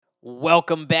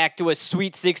Welcome back to a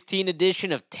Sweet 16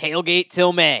 edition of Tailgate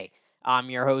Till May. I'm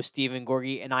your host, Stephen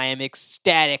Gorgie, and I am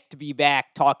ecstatic to be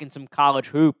back talking some college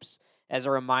hoops. As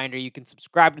a reminder, you can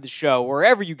subscribe to the show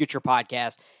wherever you get your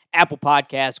podcast, Apple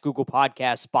Podcasts, Google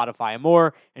Podcasts, Spotify, and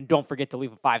more. And don't forget to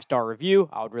leave a 5-star review.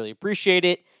 I would really appreciate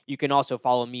it. You can also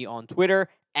follow me on Twitter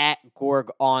at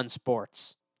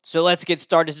GorgOnSports. So let's get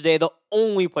started today, the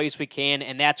only place we can,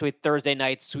 and that's with Thursday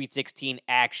night's Sweet 16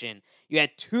 action. You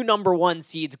had two number one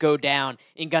seeds go down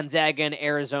in Gonzaga and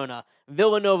Arizona.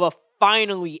 Villanova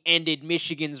finally ended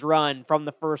Michigan's run from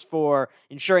the first four,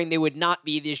 ensuring they would not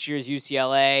be this year's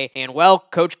UCLA. And, well,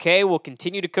 Coach K will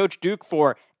continue to coach Duke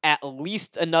for at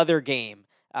least another game.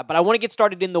 But I want to get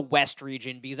started in the West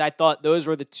region because I thought those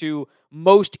were the two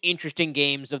most interesting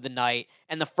games of the night.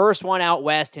 And the first one out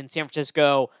west in San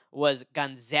Francisco was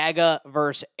Gonzaga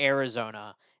versus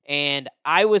Arizona. And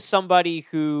I was somebody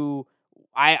who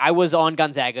I was on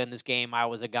Gonzaga in this game. I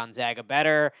was a Gonzaga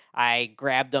bettor. I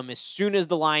grabbed them as soon as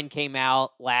the line came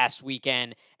out last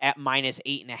weekend at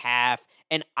 -8.5.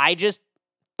 And I just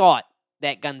thought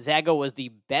that Gonzaga was the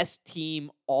best team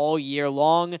all year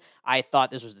long. I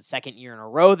thought this was the second year in a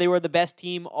row they were the best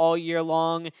team all year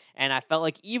long. And I felt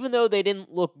like even though they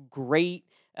didn't look great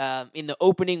in the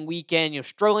opening weekend,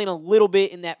 struggling a little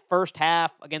bit in that first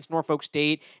half against Norfolk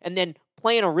State, and then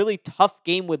playing a really tough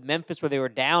game with Memphis where they were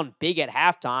down big at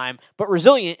halftime, but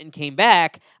resilient and came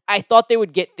back, I thought they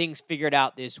would get things figured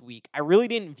out this week. I really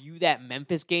didn't view that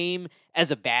Memphis game as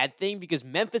a bad thing because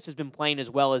Memphis has been playing as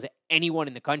well as anyone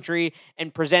in the country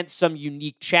and presents some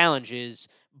unique challenges.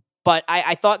 But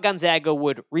I thought Gonzaga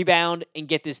would rebound and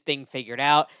get this thing figured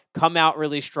out, come out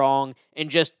really strong, and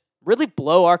just really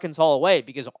blow Arkansas away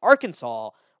because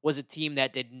Arkansas was a team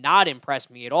that did not impress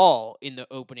me at all in the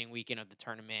opening weekend of the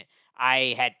tournament.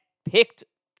 I had picked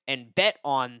and bet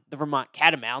on the Vermont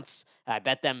Catamounts. I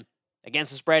bet them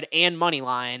against the spread and money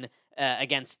line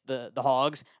against the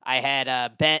Hogs. I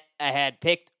had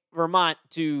picked Vermont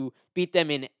to beat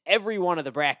them in every one of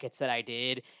the brackets that I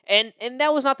did, and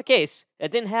that was not the case.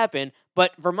 That didn't happen,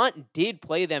 but Vermont did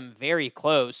play them very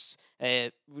close.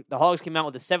 The Hogs came out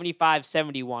with a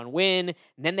 75-71 win, and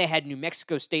then they had New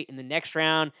Mexico State in the next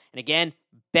round, and again,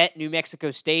 bet New Mexico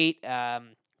State.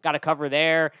 Got a cover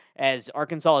there as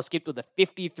Arkansas escaped with a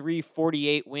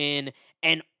 53-48 win,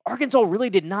 and Arkansas really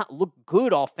did not look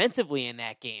good offensively in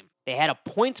that game. They had a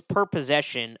points per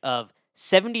possession of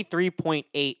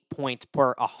 73.8 points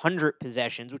per 100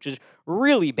 possessions, which is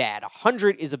really bad.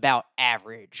 100 is about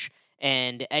average,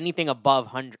 and anything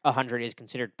above 100 is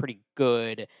considered pretty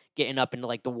good. Getting up into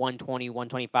like the 120,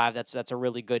 125, that's a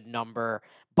really good number.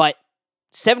 But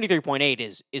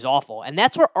 73.8 is awful, and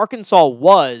that's where Arkansas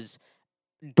was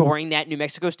during that New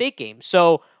Mexico State game.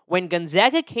 So when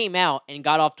Gonzaga came out and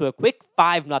got off to a quick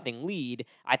 5-0 lead,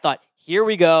 I thought, here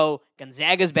we go.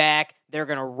 Gonzaga's back. They're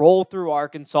going to roll through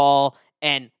Arkansas.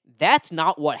 And that's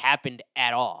not what happened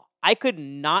at all. I could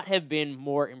not have been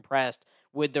more impressed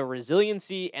with the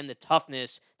resiliency and the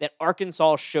toughness that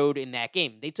Arkansas showed in that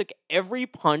game. They took every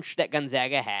punch that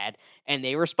Gonzaga had, and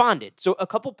they responded. So a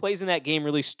couple plays in that game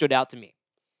really stood out to me.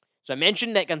 So I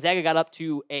mentioned that Gonzaga got up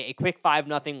to a quick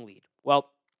 5-0 lead.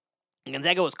 Well,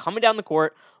 Gonzaga was coming down the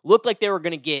court, looked like they were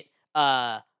going to get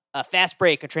a fast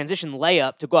break, a transition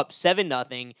layup to go up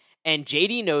 7-0, and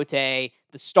J.D. Notae,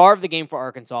 the star of the game for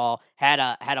Arkansas, had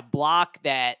a block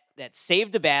that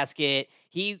saved the basket.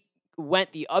 He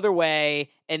went the other way,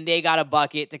 and they got a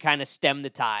bucket to kind of stem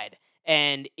the tide.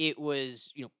 And it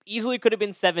was, easily could have been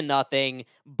 7-0,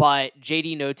 but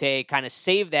J.D. Notae kind of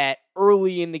saved that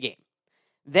early in the game.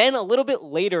 Then a little bit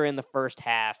later in the first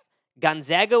half,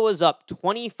 Gonzaga was up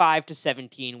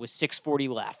 25-17 with 6:40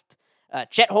 left.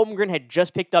 Chet Holmgren had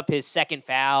just picked up his second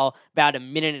foul about a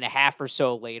minute and a half or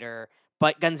so later.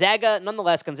 But Gonzaga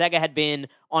had been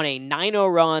on a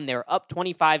 9-0 run. They were up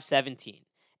 25-17.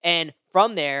 And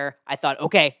from there, I thought,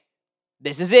 okay,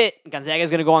 this is it.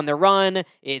 Gonzaga's going to go on their run.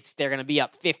 They're going to be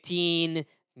up 15,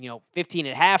 15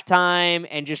 at halftime,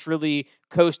 and just really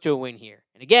coast to a win here.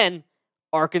 And again,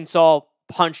 Arkansas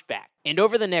punched back. And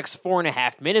over the next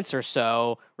 4.5 minutes or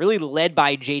so, really led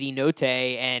by J.D.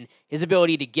 Notae and his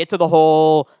ability to get to the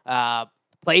hole,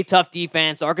 play tough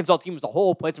defense. The Arkansas team as a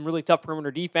whole played some really tough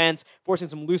perimeter defense, forcing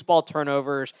some loose ball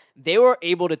turnovers. They were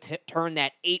able to turn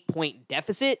that 8-point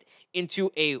deficit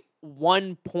into a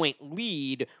 1-point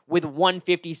lead with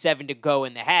 1:57 to go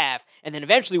in the half, and then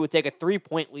eventually would take a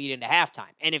 3-point lead into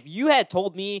halftime. And if you had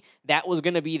told me that was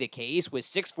going to be the case with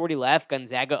 6:40 left,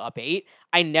 Gonzaga up 8,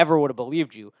 I never would have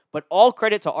believed you. But all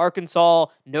credit to Arkansas,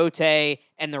 Notae,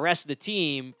 and the rest of the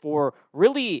team for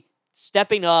really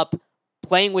stepping up,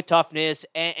 playing with toughness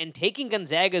and taking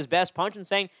Gonzaga's best punch and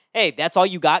saying, hey, that's all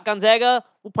you got, Gonzaga?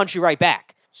 We'll punch you right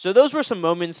back. So those were some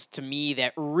moments to me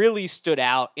that really stood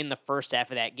out in the first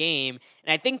half of that game.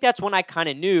 And I think that's when I kind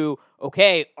of knew,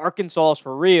 okay, Arkansas is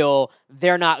for real.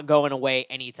 They're not going away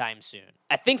anytime soon.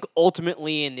 I think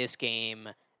ultimately in this game,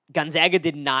 Gonzaga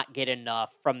did not get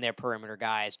enough from their perimeter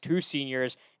guys, two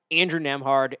seniors, Andrew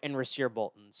Nembhard and Rasir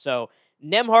Bolton. So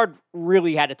Nembhard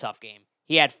really had a tough game.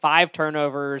 He had 5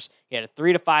 turnovers. He had a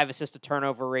 3-to-5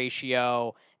 assist-to-turnover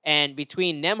ratio. And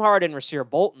between Nembhard and Rasir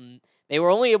Bolton, they were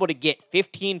only able to get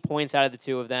 15 points out of the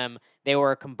two of them. They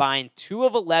were combined 2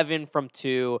 of 11 from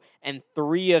 2 and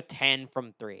 3 of 10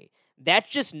 from 3. That's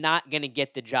just not going to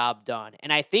get the job done.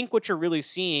 And I think what you're really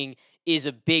seeing is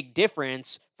a big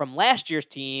difference from last year's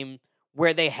team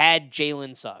where they had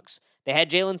Jalen Suggs. They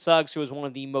had Jalen Suggs, who was one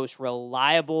of the most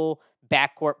reliable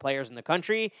backcourt players in the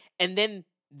country. And then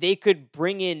they could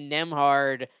bring in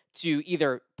Nembhard to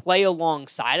either play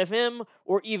alongside of him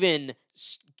or even,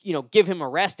 give him a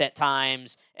rest at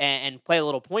times and play a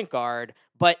little point guard.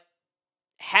 But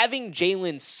having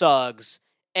Jalen Suggs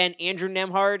and Andrew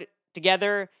Nembhard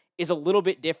together is a little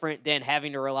bit different than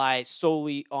having to rely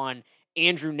solely on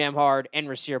Andrew Nembhard and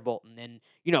Rasir Bolton. And,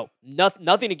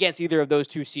 nothing against either of those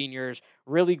two seniors.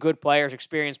 Really good players,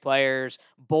 experienced players.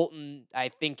 Bolton, I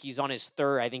think he's on his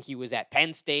third. I think he was at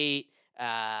Penn State,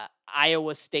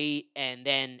 Iowa State, and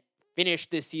then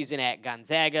finished this season at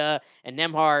Gonzaga. And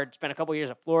Nembhard spent a couple years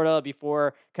at Florida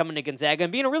before coming to Gonzaga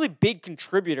and being a really big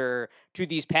contributor to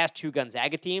these past two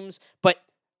Gonzaga teams. But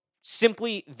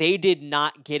simply, they did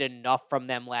not get enough from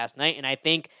them last night. And I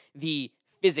think the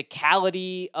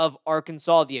physicality of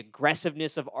Arkansas, the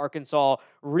aggressiveness of Arkansas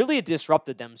really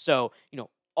disrupted them. So,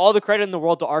 all the credit in the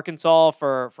world to Arkansas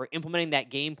for implementing that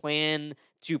game plan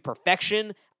to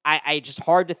perfection. It's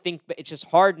just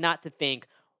hard not to think,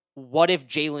 what if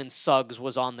Jalen Suggs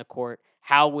was on the court?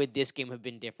 How would this game have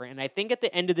been different? And I think at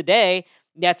the end of the day,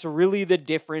 that's really the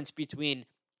difference between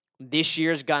this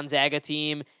year's Gonzaga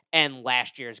team and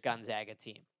last year's Gonzaga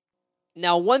team.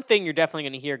 Now, one thing you're definitely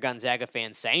going to hear Gonzaga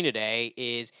fans saying today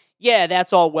is, yeah,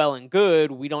 that's all well and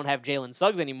good. We don't have Jalen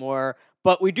Suggs anymore,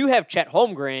 but we do have Chet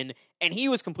Holmgren, and he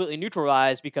was completely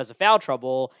neutralized because of foul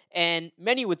trouble, and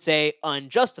many would say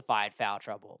unjustified foul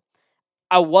trouble.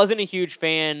 I wasn't a huge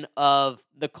fan of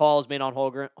the calls made on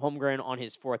Holmgren on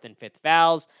his 4th and 5th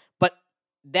fouls, but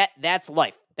that's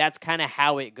life. That's kind of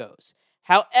how it goes.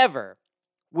 However,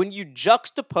 when you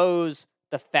juxtapose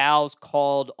the fouls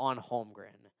called on Holmgren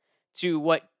to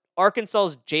what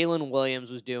Arkansas's Jalen Williams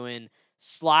was doing,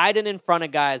 sliding in front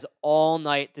of guys all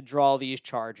night to draw these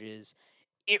charges,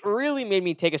 it really made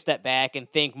me take a step back and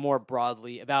think more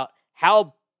broadly about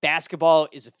how basketball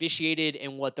is officiated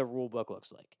and what the rule book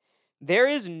looks like. There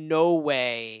is no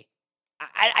way,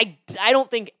 I don't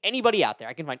think anybody out there,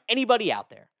 I can find anybody out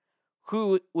there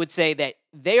who would say that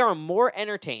they are more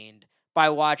entertained by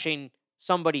watching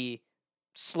somebody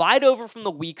slide over from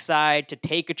the weak side to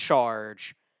take a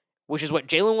charge, which is what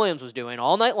Jalen Williams was doing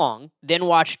all night long, than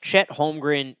watch Chet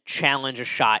Holmgren challenge a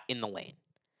shot in the lane.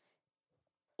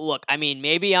 Look, I mean,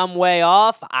 maybe I'm way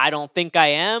off. I don't think I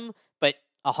am, but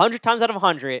 100 times out of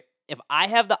 100, if I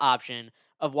have the option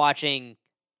of watching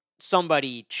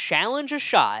somebody challenge a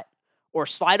shot or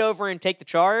slide over and take the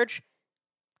charge,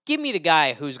 give me the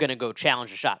guy who's going to go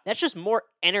challenge a shot. That's just more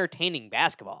entertaining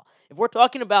basketball. If we're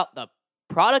talking about the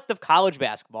product of college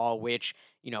basketball, which,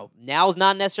 now's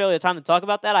not necessarily the time to talk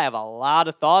about that. I have a lot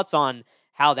of thoughts on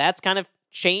how that's kind of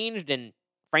changed and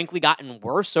frankly gotten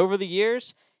worse over the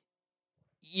years.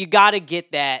 You got to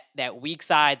get that weak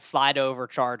side slide over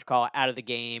charge call out of the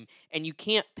game, and you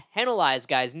can't penalize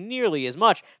guys nearly as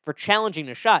much for challenging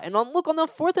the shot. And on the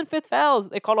 4th and 5th fouls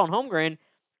they called on Holmgren,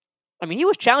 I mean, he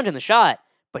was challenging the shot,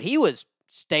 but he was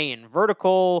staying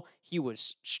vertical. He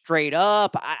was straight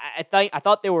up. I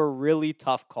thought they were really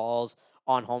tough calls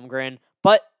on Holmgren,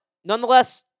 but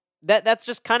nonetheless, that's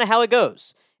just kind of how it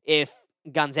goes. If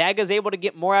Gonzaga is able to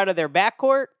get more out of their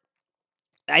backcourt,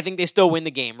 I think they still win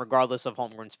the game regardless of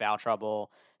Holmgren's foul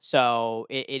trouble. So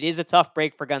it is a tough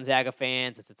break for Gonzaga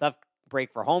fans. It's a tough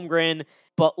break for Holmgren.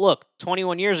 But look,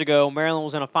 21 years ago, Maryland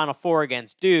was in a Final Four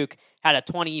against Duke, had a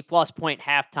 20-plus point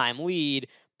halftime lead,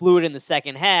 blew it in the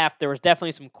second half. There was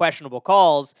definitely some questionable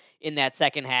calls in that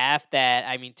second half that,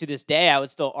 I mean, to this day, I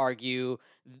would still argue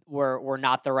were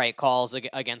not the right calls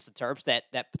against the Terps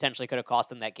that potentially could have cost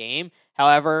them that game.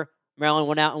 However, Maryland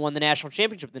went out and won the national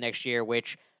championship the next year,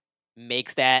 which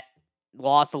makes that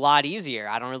loss a lot easier.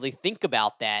 I don't really think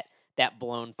about that that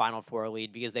blown Final Four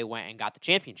lead because they went and got the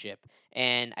championship.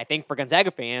 And I think for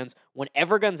Gonzaga fans,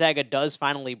 whenever Gonzaga does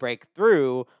finally break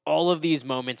through, all of these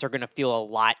moments are going to feel a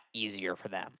lot easier for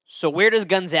them. So where does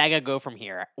Gonzaga go from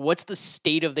here? What's the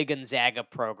state of the Gonzaga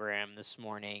program this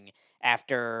morning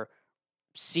after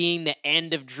seeing the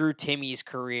end of Drew Timme's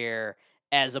career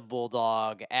as a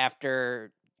Bulldog,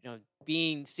 after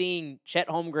seeing Chet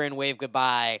Holmgren wave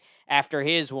goodbye after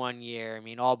his 1 year? I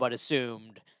mean, all but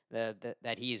assumed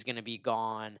that he's going to be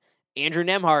gone. Andrew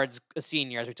Nembhard's a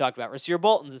senior, as we talked about. Rasir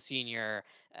Bolton's a senior.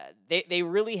 They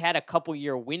really had a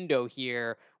couple-year window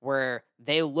here where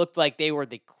they looked like they were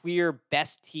the clear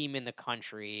best team in the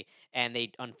country, and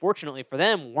they, unfortunately for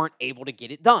them, weren't able to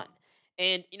get it done.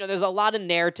 And, there's a lot of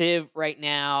narrative right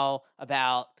now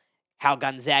about how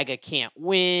Gonzaga can't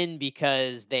win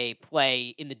because they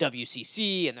play in the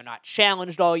WCC and they're not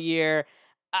challenged all year.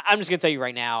 I'm just going to tell you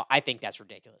right now, I think that's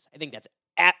ridiculous. I think that's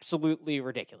absolutely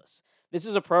ridiculous. This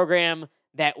is a program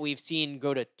that we've seen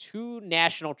go to 2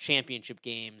 national championship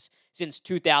games since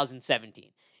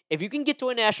 2017. If you can get to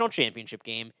a national championship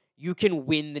game, you can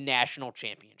win the national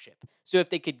championship. So if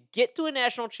they could get to a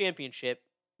national championship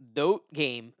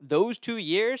those 2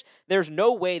 years, there's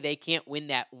no way they can't win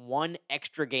that one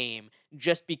extra game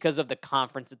just because of the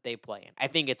conference that they play in. I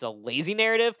think it's a lazy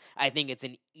narrative. I think it's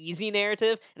an easy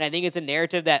narrative. And I think it's a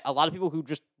narrative that a lot of people who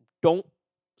just don't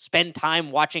spend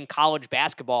time watching college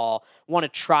basketball want to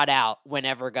trot out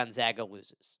whenever Gonzaga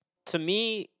loses. To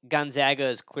me, Gonzaga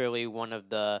is clearly one of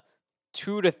the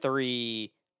 2 to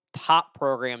 3 top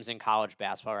programs in college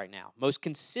basketball right now. Most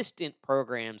consistent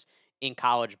programs in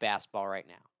college basketball right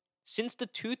now. Since the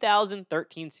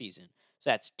 2013 season,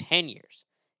 so that's 10 years,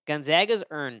 Gonzaga's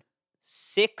earned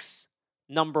 6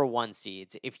 number 1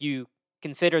 seeds. If you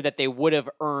consider that they would have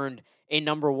earned a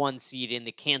number 1 seed in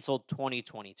the canceled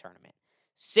 2020 tournament.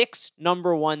 6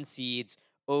 number 1 seeds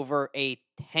over a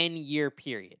 10-year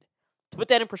period. To put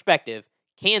that in perspective,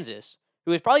 Kansas,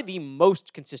 who is probably the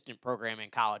most consistent program in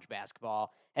college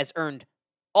basketball, has earned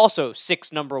also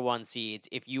 6 number 1 seeds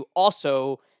if you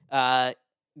also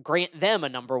grant them a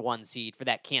number 1 seed for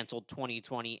that canceled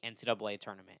 2020 NCAA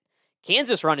tournament.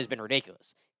 Kansas' run has been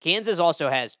ridiculous. Kansas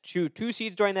also has 2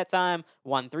 seeds during that time,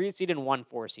 1 3 seed, and 1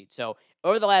 4 seed. So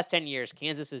over the last 10 years,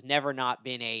 Kansas has never not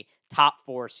been a top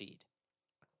 4 seed.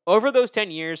 Over those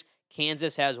 10 years,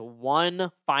 Kansas has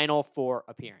 1 Final Four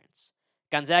appearance.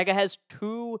 Gonzaga has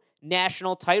 2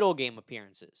 national title game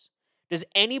appearances. Does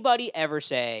anybody ever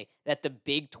say that the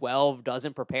Big 12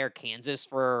 doesn't prepare Kansas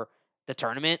for the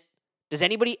tournament? Does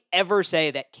anybody ever say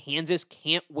that Kansas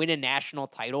can't win a national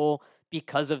title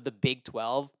because of the Big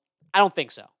 12? I don't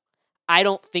think so. I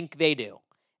don't think they do.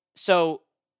 So,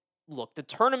 look, the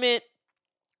tournament,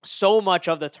 so much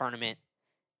of the tournament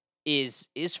is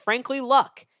frankly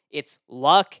luck. It's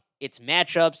luck, it's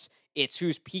matchups, it's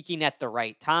who's peaking at the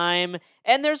right time,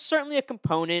 and there's certainly a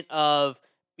component of,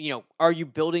 are you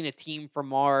building a team for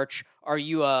March? Are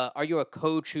you a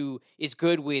coach who is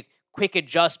good with quick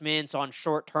adjustments on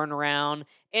short turnaround?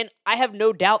 And I have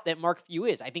no doubt that Mark Few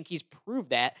is. I think he's proved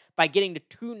that by getting to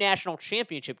 2 national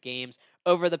championship games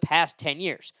over the past 10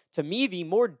 years. To me, the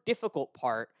more difficult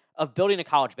part of building a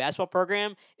college basketball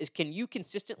program is, can you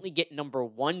consistently get number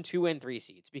 1, 2, and 3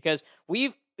 seeds? Because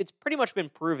it's pretty much been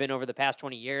proven over the past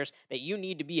 20 years that you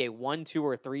need to be a 1, 2,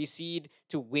 or 3 seed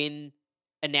to win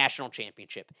a national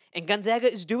championship. And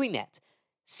Gonzaga is doing that.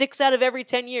 6 out of every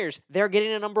 10 years, they're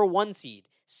getting a number 1 seed.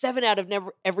 7 out of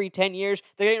every 10 years,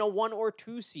 they're getting a 1 or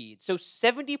 2 seed. So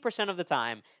 70% of the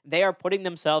time, they are putting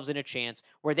themselves in a chance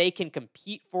where they can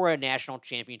compete for a national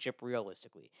championship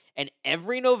realistically. And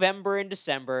every November and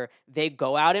December, they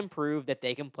go out and prove that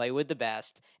they can play with the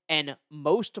best. And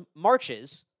most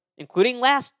Marches, including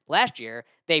last year,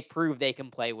 they prove they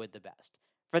can play with the best.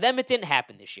 For them, it didn't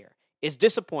happen this year. It's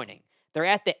disappointing. They're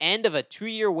at the end of a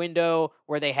 2-year window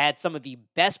where they had some of the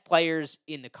best players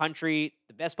in the country,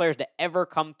 the best players to ever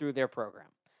come through their program.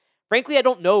 Frankly, I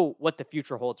don't know what the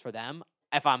future holds for them.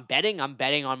 If I'm betting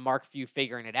on Mark Few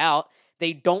figuring it out.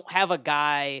 They don't have a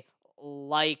guy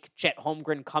like Chet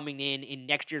Holmgren coming in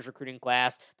next year's recruiting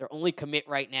class. Their only commit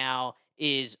right now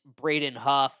is Braden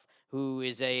Huff, who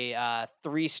is a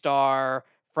 3-star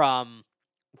from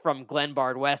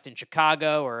Glenbard West in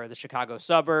Chicago, or the Chicago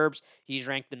suburbs. He's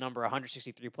ranked the number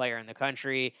 163 player in the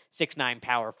country, 6'9"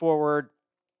 power forward.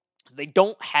 They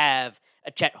don't have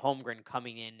a Chet Holmgren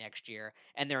coming in next year,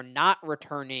 and they're not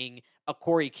returning a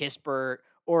Corey Kispert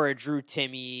or a Drew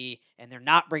Timme, and they're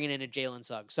not bringing in a Jalen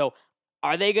Suggs. So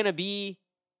are they going to be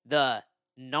the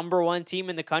number 1 team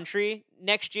in the country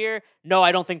next year? No,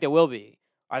 I don't think they will be.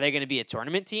 Are they going to be a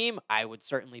tournament team? I would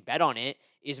certainly bet on it.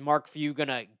 Is Mark Few going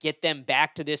to get them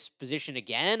back to this position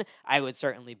again? I would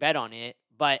certainly bet on it.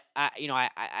 But,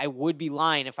 I would be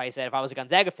lying if I said if I was a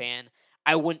Gonzaga fan,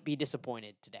 I wouldn't be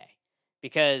disappointed today.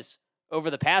 Because over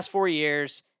the past 4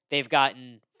 years, they've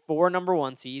gotten 4 number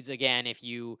 1 seeds. Again, if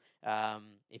you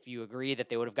agree that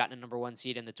they would have gotten a number 1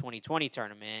 seed in the 2020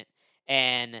 tournament,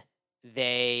 and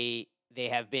they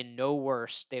have been no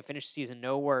worse. They have finished the season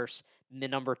no worse than the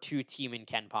number 2 team in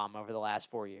KenPom over the last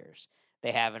 4 years.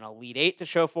 They have an Elite 8 to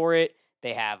show for it.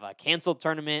 They have a canceled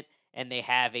tournament, and they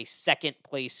have a second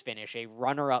place finish, a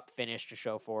runner-up finish to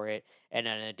show for it, and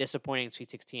a disappointing Sweet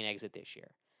 16 exit this year.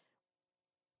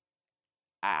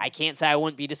 I can't say I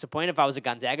wouldn't be disappointed if I was a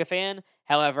Gonzaga fan.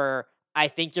 However, I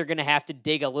think you're going to have to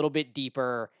dig a little bit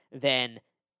deeper than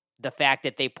the fact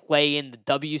that they play in the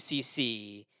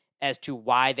WCC as to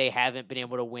why they haven't been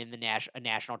able to win a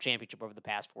national championship over the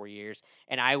past 4 years.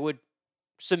 And I would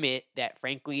submit that,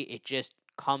 frankly, it just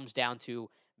comes down to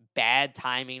bad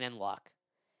timing and luck.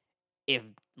 If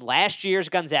last year's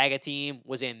Gonzaga team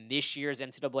was in this year's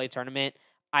NCAA tournament,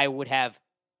 I would have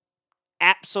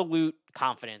absolute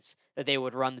confidence that they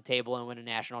would run the table and win a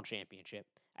national championship.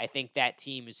 I think that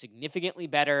team is significantly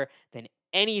better than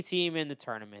any team in the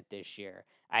tournament this year.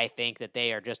 I think that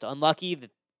they are just unlucky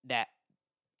that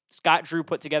Scott Drew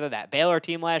put together that Baylor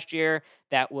team last year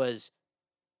that was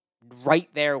right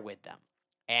there with them.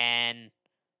 And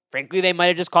frankly, they might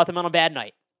have just caught them on a bad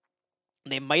night.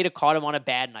 They might have caught them on a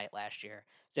bad night last year.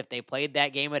 So if they played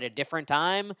that game at a different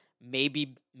time,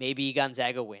 maybe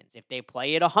Gonzaga wins. If they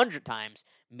play it 100 times,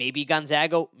 maybe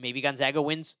Gonzaga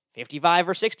wins 55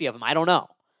 or 60 of them. I don't know.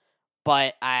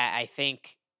 But I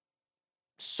think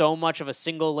so much of a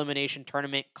single elimination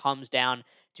tournament comes down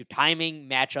to timing,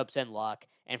 matchups, and luck.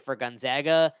 And for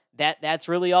Gonzaga, that's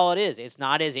really all it is. It's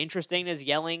not as interesting as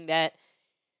yelling that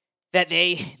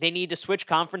they need to switch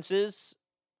conferences,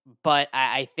 but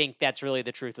I think that's really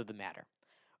the truth of the matter.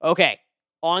 Okay,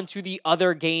 on to the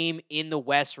other game in the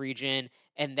West region,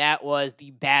 and that was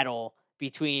the battle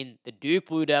between the Duke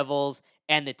Blue Devils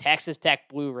and the Texas Tech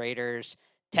Blue Raiders.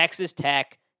 Texas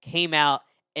Tech came out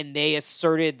and they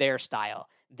asserted their style.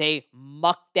 They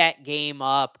mucked that game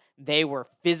up. They were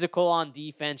physical on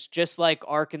defense, just like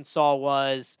Arkansas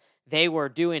was. They were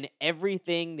doing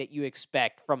everything that you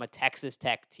expect from a Texas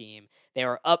Tech team. They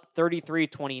were up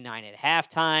 33-29 at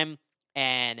halftime,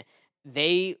 and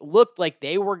they looked like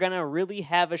they were going to really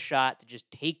have a shot to just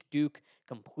take Duke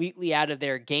completely out of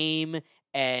their game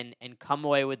and come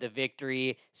away with the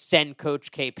victory, send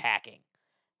Coach K packing.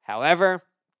 However,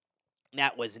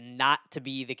 that was not to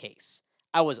be the case.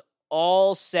 I was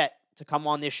all set to come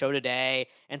on this show today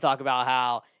and talk about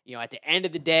how, at the end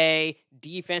of the day,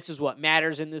 defense is what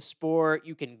matters in this sport.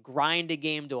 You can grind a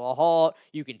game to a halt.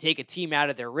 You can take a team out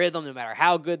of their rhythm no matter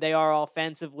how good they are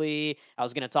offensively. I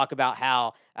was going to talk about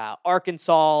how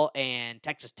Arkansas and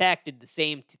Texas Tech did the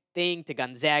same thing to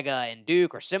Gonzaga and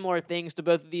Duke, or similar things to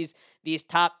both of these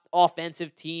top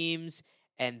offensive teams.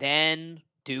 And then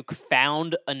Duke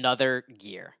found another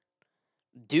gear.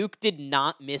 Duke did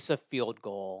not miss a field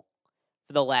goal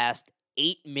for the last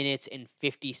 8 minutes and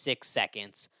 56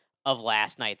 seconds of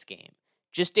last night's game.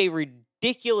 Just a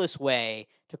ridiculous way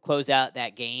to close out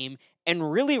that game,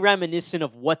 and really reminiscent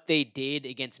of what they did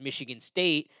against Michigan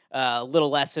State a little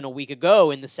less than a week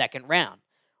ago in the second round.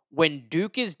 When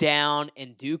Duke is down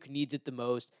and Duke needs it the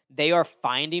most, they are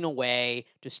finding a way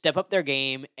to step up their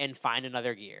game and find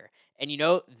another gear. And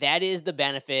that is the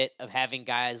benefit of having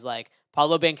guys like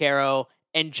Paolo Banchero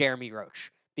and Jeremy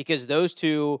Roach, because those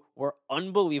two were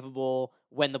unbelievable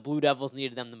when the Blue Devils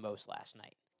needed them the most last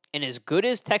night. And as good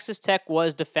as Texas Tech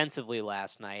was defensively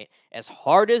last night, as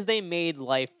hard as they made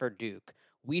life for Duke,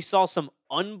 we saw some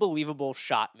unbelievable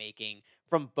shot making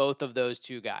from both of those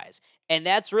two guys. And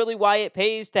that's really why it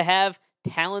pays to have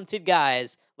talented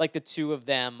guys like the two of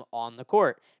them on the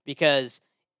court. Because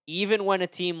even when a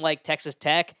team like Texas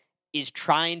Tech is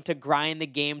trying to grind the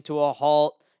game to a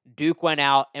halt, Duke went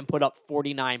out and put up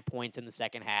 49 points in the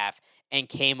second half and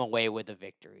came away with a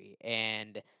victory.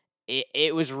 And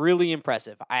it was really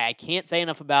impressive. I can't say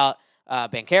enough about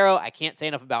Banchero. I can't say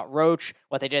enough about Roach,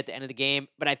 what they did at the end of the game.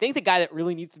 But I think the guy that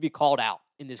really needs to be called out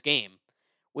in this game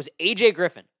was A.J.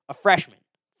 Griffin, a freshman.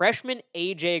 Freshman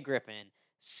A.J. Griffin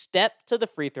stepped to the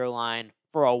free throw line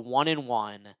for a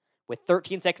 1-and-1 with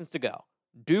 13 seconds to go.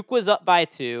 Duke was up by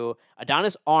 2.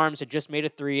 Adonis Arms had just made a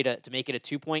 3 to make it a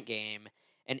 2-point game.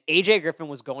 And A.J. Griffin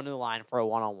was going to the line for a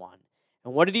 1-on-1.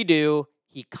 And what did he do?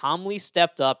 He calmly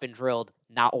stepped up and drilled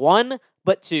not 1,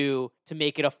 but 2 to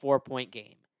make it a 4-point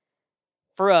game.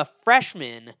 For a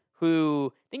freshman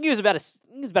who, I think he was about a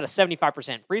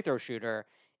 75% free throw shooter,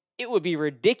 it would be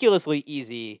ridiculously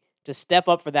easy to step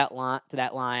up for that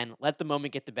line, let the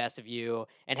moment get the best of you,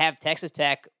 and have Texas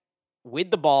Tech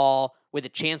with the ball with a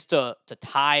chance to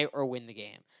tie or win the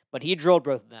game. But he drilled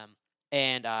both of them,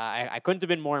 and I couldn't have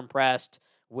been more impressed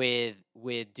with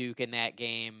Duke in that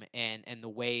game and the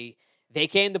way they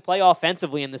came to play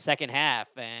offensively in the second half.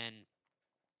 And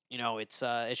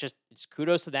it's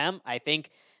kudos to them. I think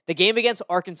the game against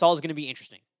Arkansas is going to be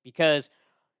interesting because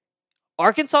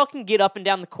Arkansas can get up and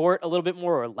down the court a little bit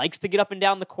more, or likes to get up and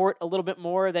down the court a little bit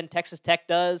more than Texas Tech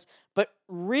does. But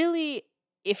really,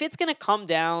 if it's going to come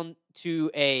down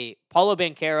to a Paulo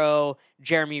Banchero,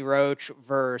 Jeremy Roach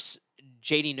versus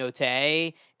JD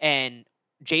Notae, and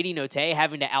JD Notae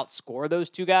having to outscore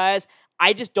those two guys,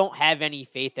 I just don't have any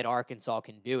faith that Arkansas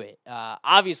can do it.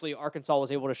 Obviously, Arkansas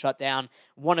was able to shut down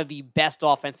one of the best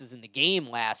offenses in the game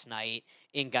last night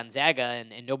in Gonzaga,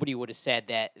 and nobody would have said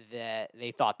that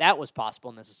they thought that was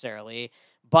possible necessarily.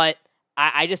 But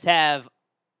I just have,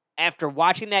 after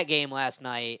watching that game last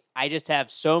night, I just have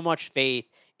so much faith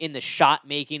in the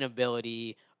shot-making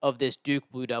ability of this Duke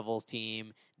Blue Devils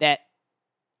team that,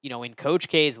 in Coach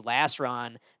K's last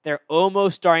run, they're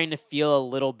almost starting to feel a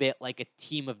little bit like a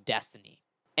team of destiny.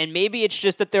 And maybe it's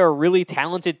just that they're a really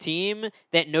talented team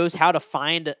that knows how to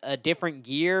find a different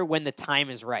gear when the time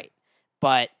is right.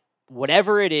 But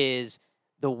whatever it is,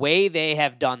 the way they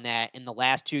have done that in the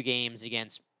last two games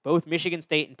against both Michigan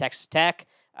State and Texas Tech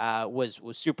was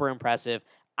super impressive.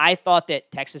 I thought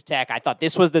that Texas Tech,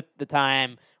 this was the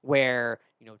time where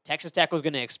Texas Tech was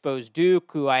going to expose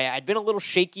Duke, who I'd been a little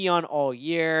shaky on all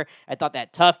year. I thought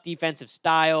that tough defensive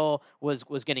style was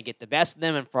going to get the best of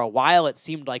them, and for a while it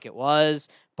seemed like it was,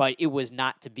 but it was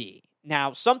not to be.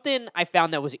 Now, something I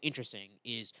found that was interesting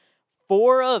is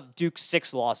 4 of Duke's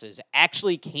 6 losses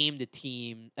actually came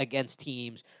to against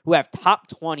teams who have top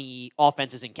 20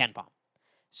 offenses in KenPom.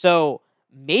 So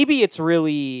maybe it's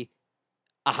really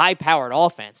a high-powered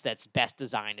offense that's best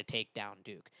designed to take down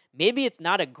Duke. Maybe it's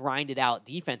not a grinded-out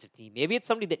defensive team. Maybe it's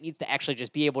somebody that needs to actually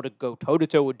just be able to go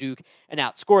toe-to-toe with Duke and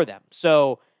outscore them.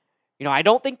 So, I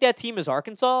don't think that team is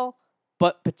Arkansas,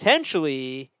 but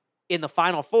potentially in the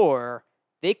Final Four,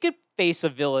 they could face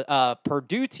a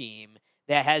Purdue team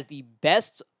that has the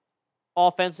best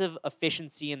offensive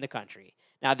efficiency in the country.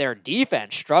 Now, their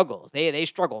defense struggles. They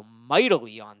struggle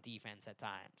mightily on defense at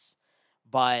times.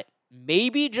 But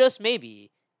maybe, just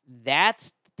maybe,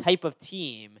 that's the type of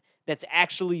team that's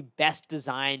actually best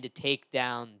designed to take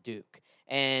down Duke.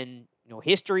 And,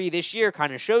 history this year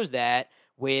kind of shows that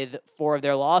with 4 of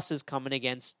their losses coming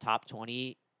against top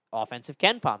 20 offensive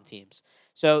KenPom teams.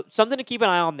 So something to keep an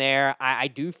eye on there. I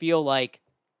do feel like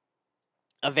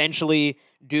eventually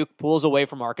Duke pulls away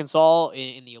from Arkansas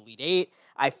in the Elite Eight.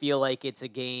 I feel like it's a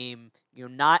game,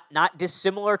 not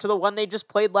dissimilar to the one they just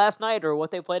played last night or what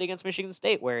they played against Michigan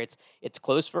State, where it's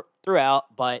close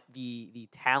throughout, but the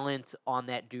talent on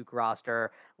that Duke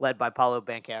roster, led by Paulo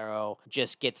Banchero,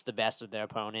 just gets the best of their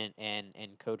opponent, and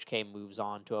Coach K moves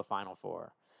on to a Final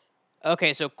Four.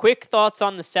 Okay, so quick thoughts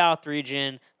on the South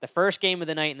region. The first game of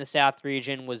the night in the South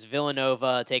region was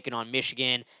Villanova taking on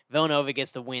Michigan. Villanova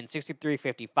gets the win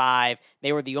 63-55.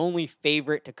 They were the only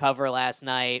favorite to cover last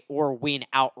night or win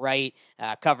outright,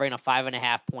 covering a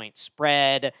 5.5-point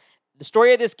spread. The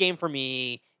story of this game for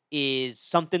me is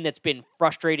something that's been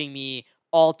frustrating me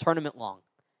all tournament long.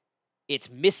 It's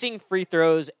missing free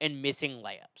throws and missing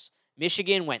layups.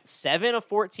 Michigan went 7 of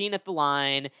 14 at the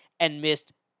line and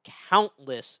missed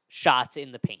countless shots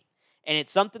in the paint. And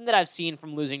it's something that I've seen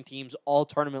from losing teams all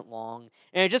tournament long.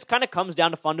 And it just kind of comes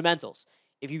down to fundamentals.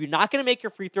 If you're not going to make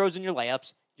your free throws and your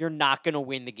layups, you're not going to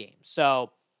win the game. So,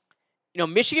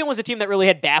 Michigan was a team that really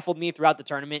had baffled me throughout the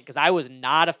tournament because I was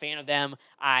not a fan of them.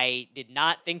 I did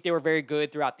not think they were very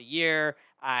good throughout the year.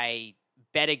 I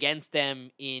bet against them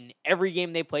in every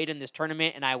game they played in this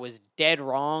tournament, and I was dead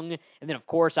wrong. And then, of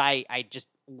course, I just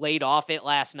laid off it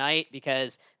last night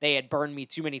because they had burned me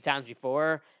too many times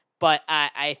before. But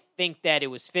I think that it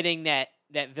was fitting that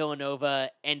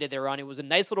Villanova ended their run. It was a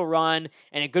nice little run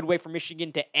and a good way for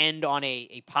Michigan to end on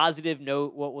a positive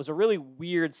note, what was a really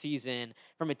weird season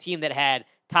from a team that had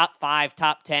top 5,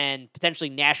 top 10, potentially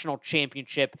national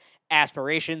championship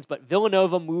aspirations. But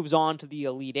Villanova moves on to the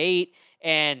Elite Eight.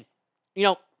 And,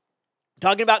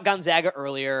 talking about Gonzaga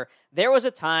earlier, there was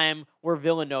a time where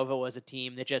Villanova was a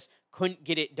team that just couldn't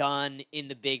get it done in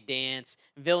the big dance.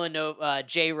 Villanova,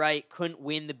 Jay Wright couldn't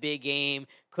win the big game,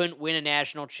 couldn't win a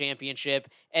national championship.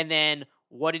 And then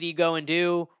what did he go and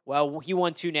do? Well, he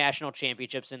won 2 national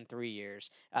championships in 3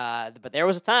 years. But there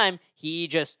was a time he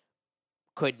just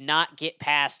could not get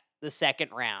past the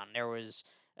second round. There was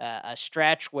a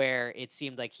stretch where it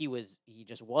seemed like he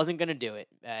just wasn't going to do it,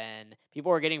 and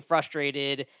people were getting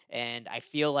frustrated. And I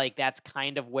feel like that's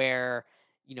kind of where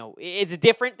it's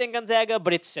different than Gonzaga,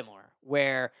 but it's similar,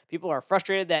 where people are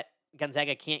frustrated that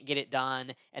Gonzaga can't get it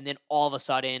done, and then all of a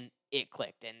sudden it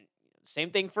clicked. And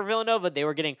same thing for Villanova. They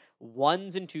were getting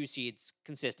 1s and 2 seeds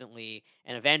consistently,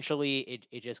 and eventually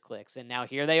it just clicks. And now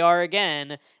here they are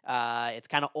again. It's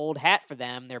kind of old hat for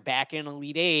them. They're back in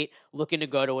Elite Eight, looking to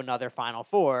go to another Final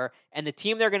Four. And the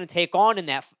team they're going to take on in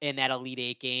that Elite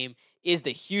Eight game is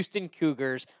the Houston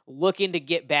Cougars, looking to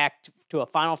get back to a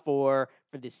Final Four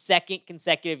for the second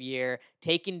consecutive year,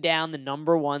 taking down the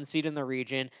number 1 seed in the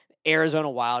region, Arizona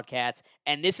Wildcats.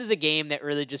 And this is a game that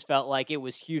really just felt like it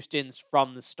was Houston's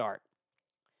from the start.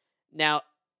 Now,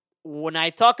 when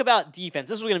I talk about defense,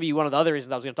 this was going to be one of the other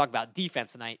reasons I was going to talk about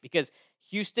defense tonight, because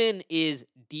Houston is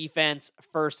defense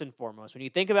first and foremost. When you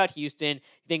think about Houston,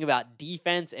 you think about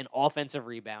defense and offensive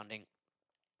rebounding.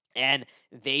 And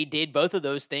they did both of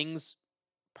those things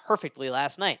perfectly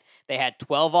last night. They had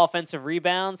 12 offensive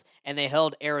rebounds, and they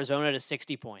held Arizona to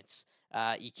 60 points.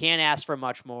 You can't ask for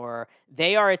much more.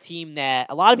 They are a team that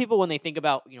a lot of people, when they think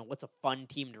about, what's a fun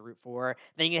team to root for,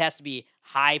 think it has to be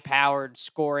high-powered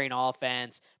scoring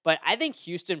offense. But I think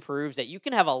Houston proves that you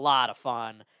can have a lot of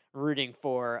fun rooting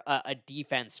for a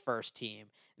defense-first team.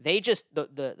 They just,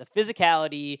 the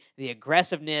physicality, the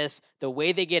aggressiveness, the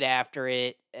way they get after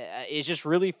it is just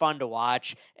really fun to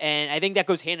watch. And I think that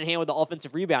goes hand in hand with the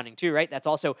offensive rebounding too, right? That's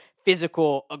also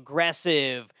physical,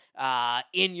 aggressive,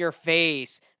 in your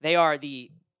face. They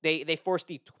force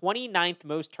the 29th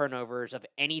most turnovers of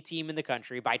any team in the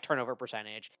country by turnover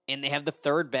percentage, and they have the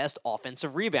 3rd best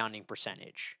offensive rebounding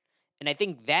percentage. And I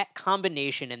think that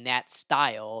combination and that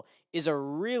style is a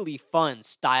really fun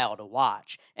style to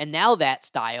watch. And now that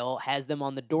style has them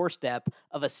on the doorstep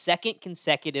of a second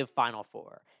consecutive Final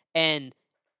Four. And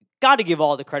got to give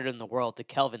all the credit in the world to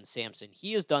Kelvin Sampson.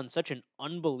 He has done such an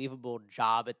unbelievable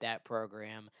job at that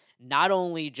program. Not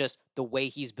only just the way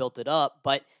he's built it up,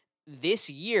 but this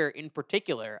year in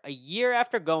particular, a year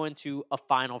after going to a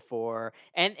Final Four,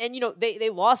 and they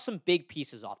lost some big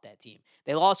pieces off that team.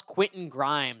 They lost Quentin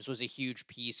Grimes, was a huge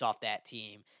piece off that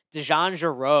team. DeJon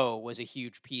Jarreau was a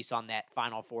huge piece on that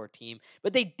Final Four team,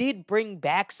 but they did bring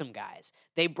back some guys.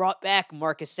 They brought back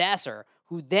Marcus Sasser,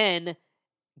 who then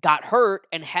got hurt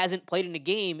and hasn't played in a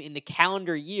game in the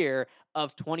calendar year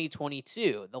of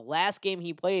 2022. The last game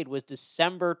he played was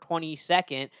December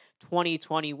 22nd,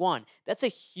 2021. That's a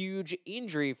huge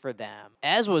injury for them,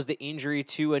 as was the injury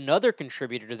to another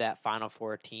contributor to that Final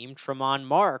Four team, Tremont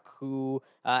Mark, who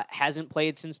hasn't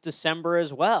played since December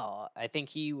as well. I think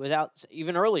he was out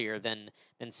even earlier than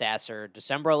Sasser.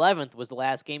 December 11th was the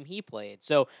last game he played.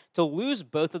 So to lose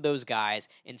both of those guys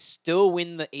and still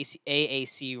win the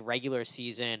AAC regular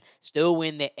season, still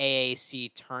win the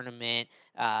AAC tournament,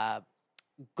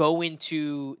 go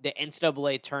into the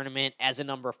NCAA tournament as a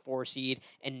number 4 seed,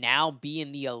 and now be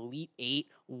in the Elite Eight,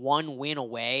 1 win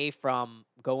away from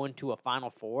going to a Final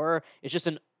Four, is just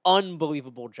an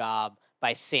unbelievable job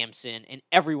by Sampson and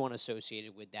everyone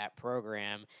associated with that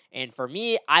program. And for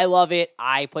me, I love it.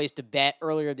 I placed a bet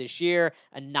earlier this year,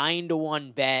 a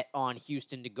 9-1 bet on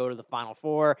Houston to go to the Final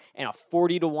Four, and a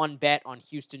 40-1 bet on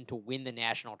Houston to win the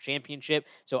national championship.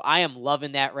 So I am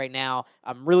loving that right now.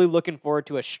 I'm really looking forward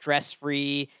to a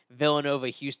stress-free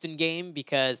Villanova-Houston game,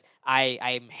 because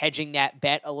I'm hedging that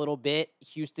bet a little bit.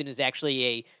 Houston is actually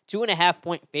a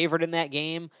 2.5-point favorite in that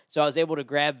game, so I was able to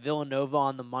grab Villanova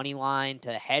on the money line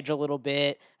to hedge a little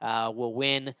bit. We'll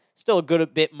win still a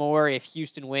good bit more if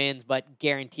Houston wins, but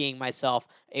guaranteeing myself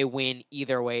a win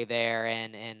either way there,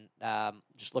 and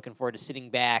just looking forward to sitting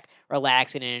back,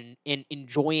 relaxing, and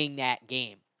enjoying that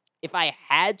game. If I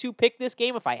had to pick this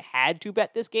game, if I had to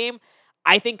bet this game,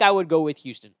 I think I would go with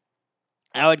Houston.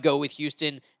 I would go with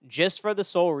Houston just for the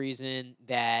sole reason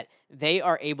that they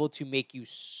are able to make you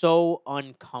so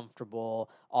uncomfortable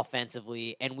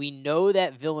offensively. And we know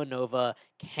that Villanova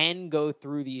can go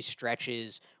through these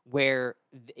stretches where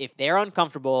if they're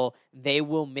uncomfortable, they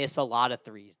will miss a lot of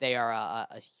threes. They are a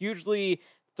hugely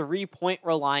 3-point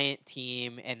reliant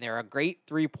team, and they're a great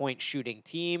 3-point shooting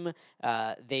team.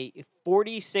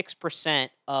 46%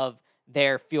 of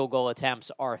their field goal attempts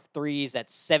are threes.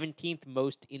 That's 17th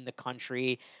most in the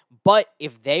country. But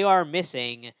if they are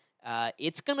missing,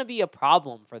 it's going to be a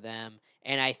problem for them.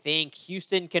 And I think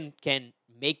Houston can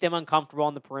make them uncomfortable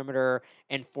on the perimeter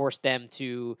and force them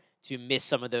to miss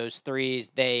some of those threes.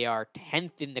 They are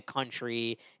 10th in the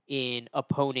country in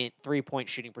opponent 3-point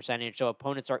shooting percentage. So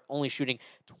opponents are only shooting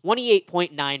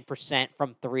 28.9%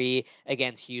 from 3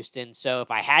 against Houston. So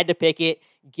if I had to pick it,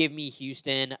 give me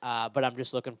Houston. But I'm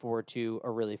just looking forward to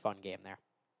a really fun game there.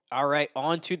 All right,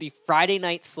 on to the Friday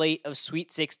night slate of Sweet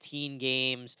 16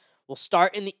 games. We'll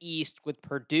start in the East with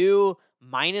Purdue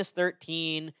minus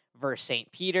 13 versus St.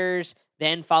 Peter's,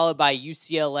 then followed by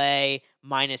UCLA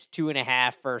minus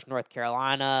 2.5 versus North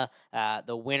Carolina.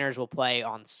 The winners will play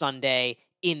on Sunday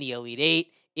in the Elite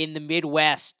Eight. In the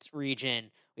Midwest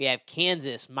region, we have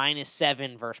Kansas minus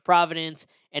 7 versus Providence,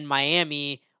 and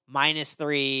Miami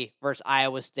 -3 versus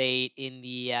Iowa State in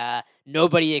the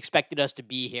nobody expected us to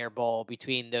be here bowl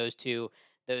between those two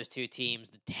teams,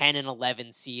 the 10 and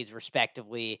 11 seeds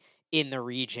respectively in the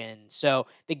region. So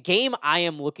the game I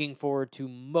am looking forward to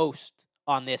most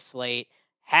on this slate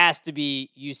has to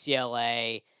be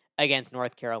UCLA against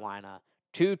North Carolina.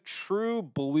 Two true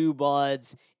blue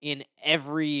bloods in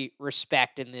every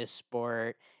respect in this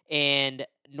sport. And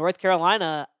North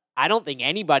Carolina, I don't think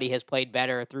anybody has played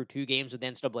better through 2 games with the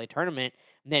NCAA tournament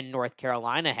than North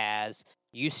Carolina has.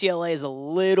 UCLA is a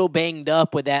little banged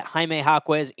up with that Jaime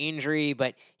Jaquez injury,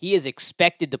 but he is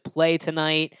expected to play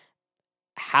tonight.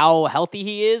 How healthy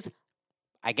he is,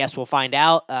 I guess we'll find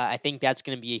out. I think that's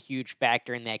going to be a huge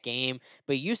factor in that game.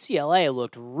 But UCLA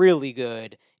looked really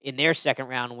good in their second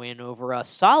round win over a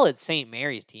solid St.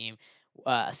 Mary's team,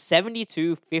 a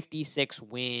 72-56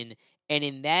 win. And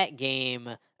in that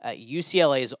game,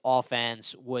 UCLA's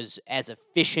offense was as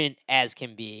efficient as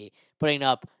can be, putting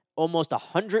up almost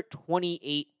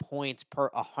 128 points per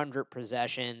 100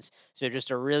 possessions. So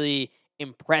just a really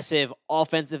impressive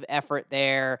offensive effort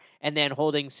there, and then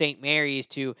holding St. Mary's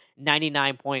to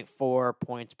 99.4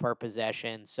 points per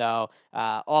possession. So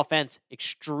offense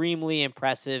extremely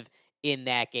impressive in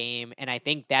that game, and I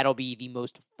think that'll be the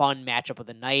most fun matchup of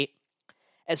the night.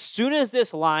 As soon as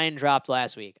this line dropped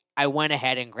last week, I went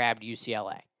ahead and grabbed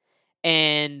UCLA,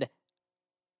 and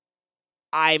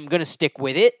I'm going to stick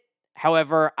with it.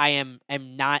 However, I am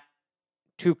not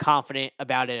too confident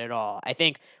about it at all. I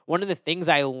think one of the things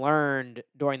I learned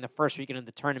during the first weekend of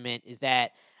the tournament is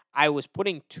that I was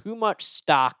putting too much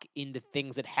stock into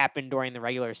things that happened during the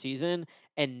regular season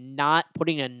and not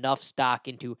putting enough stock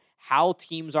into how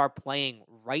teams are playing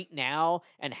right now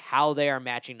and how they are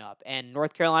matching up. And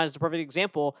North Carolina is the perfect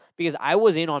example because I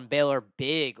was in on Baylor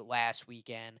big last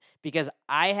weekend because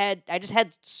I just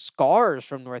had scars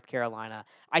from North Carolina.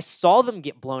 I saw them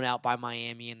get blown out by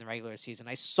Miami in the regular season.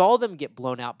 I saw them get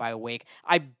blown out by Wake.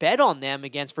 I bet on them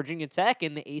against Virginia Tech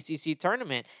in the ACC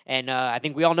tournament. And I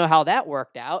think we all know how that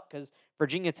worked out because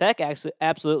Virginia Tech actually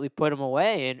absolutely put them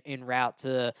away en route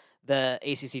to the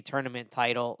ACC tournament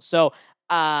title. So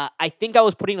I think I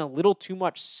was putting a little too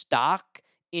much stock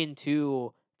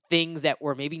into things that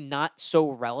were maybe not so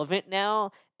relevant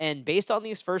now. And based on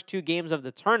these first 2 games of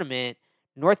the tournament,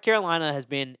 North Carolina has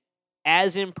been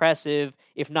as impressive,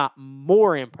 if not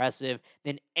more impressive,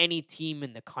 than any team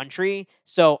in the country.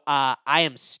 So I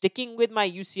am sticking with my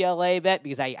UCLA bet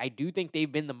because I do think they've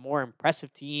been the more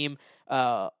impressive team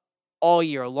all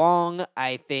year long.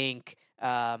 I think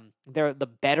they're the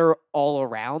better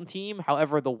all-around team.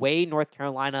 However, the way North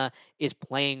Carolina is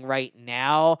playing right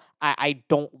now, I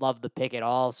don't love the pick at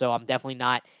all. So I'm definitely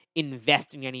not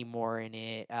investing any more in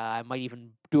it. I might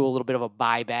even do a little bit of a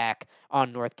buyback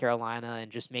on North Carolina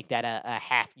and just make that a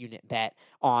half-unit bet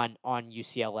on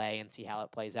UCLA and see how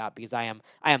it plays out because I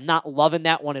am not loving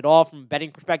that one at all from a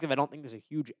betting perspective. I don't think there's a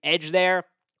huge edge there.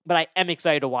 But I am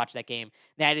excited to watch that game.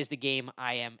 That is the game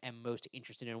I am most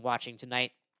interested in watching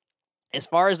tonight. As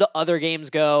far as the other games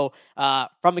go,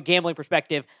 from a gambling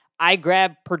perspective, I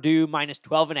grabbed Purdue minus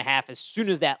 12.5 as soon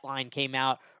as that line came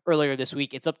out earlier this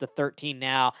week. It's up to 13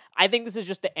 now. I think this is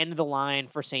just the end of the line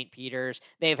for St. Peter's.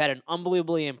 They've had an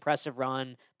unbelievably impressive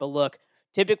run. But look,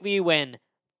 typically when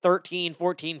 13,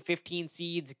 14, 15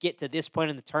 seeds get to this point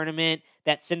in the tournament,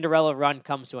 that Cinderella run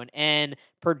comes to an end.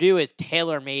 Purdue is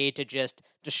tailor-made to just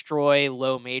destroy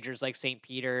low majors like St.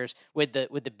 Peter's with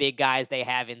the big guys they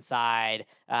have inside,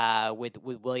 with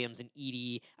Williams and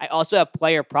Edey. I also have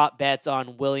player prop bets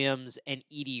on Williams and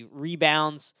Edey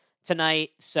rebounds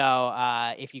tonight. So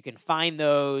if you can find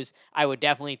those, I would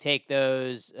definitely take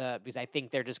those because I think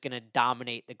they're just going to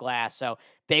dominate the glass. So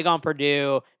big on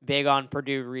Purdue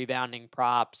rebounding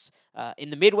props. In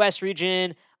the Midwest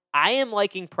region, I am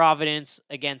liking Providence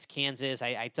against Kansas.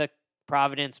 I took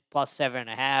Providence plus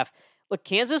 7.5. Look,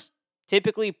 Kansas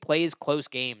typically plays close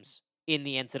games in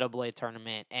the NCAA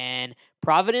tournament, and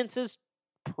Providence has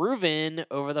proven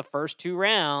over the first 2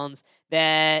 rounds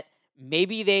that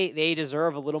maybe they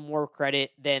deserve a little more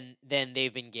credit than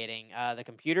they've been getting. The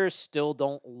computers still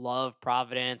don't love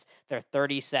Providence. They're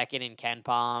 32nd in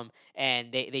KenPom,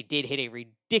 and they did hit a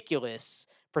ridiculous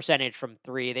percentage from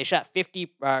 3. They shot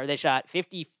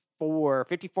 54%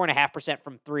 54.5%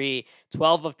 from three,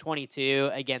 12 of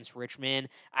 22 against Richmond.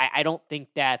 I don't think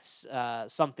that's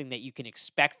something that you can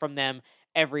expect from them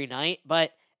every night.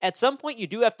 But at some point, you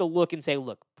do have to look and say,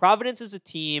 look, Providence is a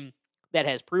team that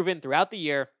has proven throughout the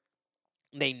year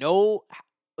they know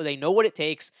what it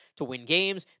takes to win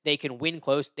games. They can win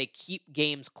close. They keep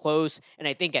games close. And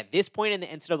I think at this point in the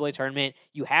NCAA tournament,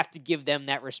 you have to give them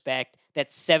that respect. That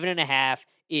 7.5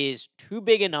 is too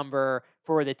big a number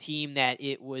for the team that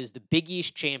it was the Big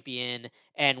East champion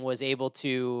and was able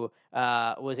to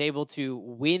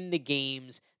win the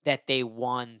games that they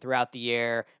won throughout the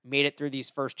year, made it through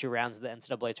these first two rounds of the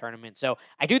NCAA tournament. So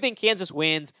I do think Kansas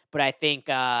wins, but I think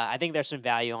there's some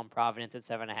value on Providence at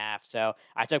 7.5. So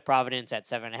I took Providence at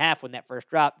 7.5 when that first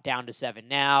dropped, down to 7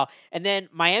 now. And then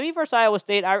Miami versus Iowa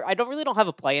State, I don't have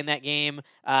a play in that game.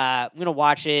 I'm gonna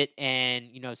watch it and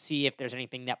see if there's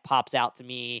anything that pops out to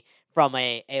me from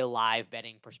a live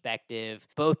betting perspective.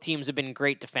 Both teams have been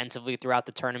great defensively throughout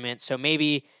the tournament, so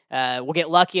maybe we'll get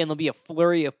lucky and there'll be a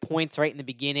flurry of points right in the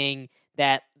beginning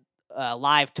that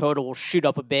live total will shoot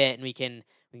up a bit, and we can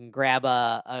grab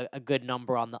a good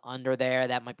number on the under there.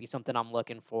 That might be something I'm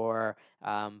looking for,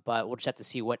 but we'll just have to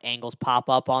see what angles pop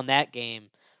up on that game.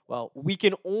 Well, we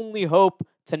can only hope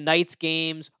tonight's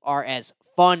games are as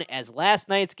fun as last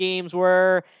night's games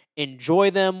were. Enjoy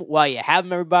them while you have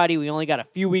them, everybody. We only got a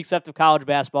few weeks left of college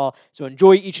basketball, so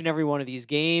enjoy each and every one of these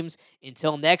games.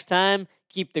 Until next time,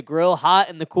 keep the grill hot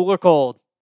and the cooler cold.